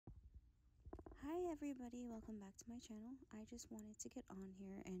Hi everybody, welcome back to my channel. I just wanted to get on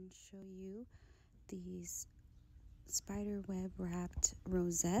here and show you these spiderweb wrapped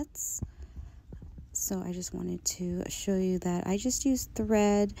rosettes. So I just wanted to show you that I just used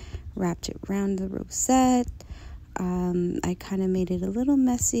thread, wrapped it around the rosette. I kind of made it a little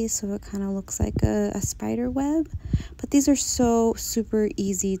messy so it kind of looks like a spider web, but these are so super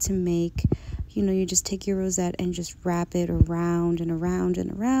easy to make. You know, you just take your rosette and just wrap it around and around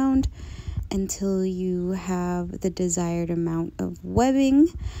and around until you have the desired amount of webbing.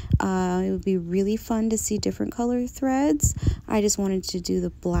 It would be really fun to see different color threads. I just wanted to do the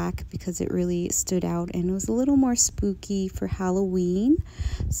black because it really stood out and it was a little more spooky for Halloween.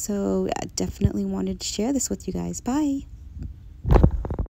 So I definitely wanted to share this with you guys. Bye.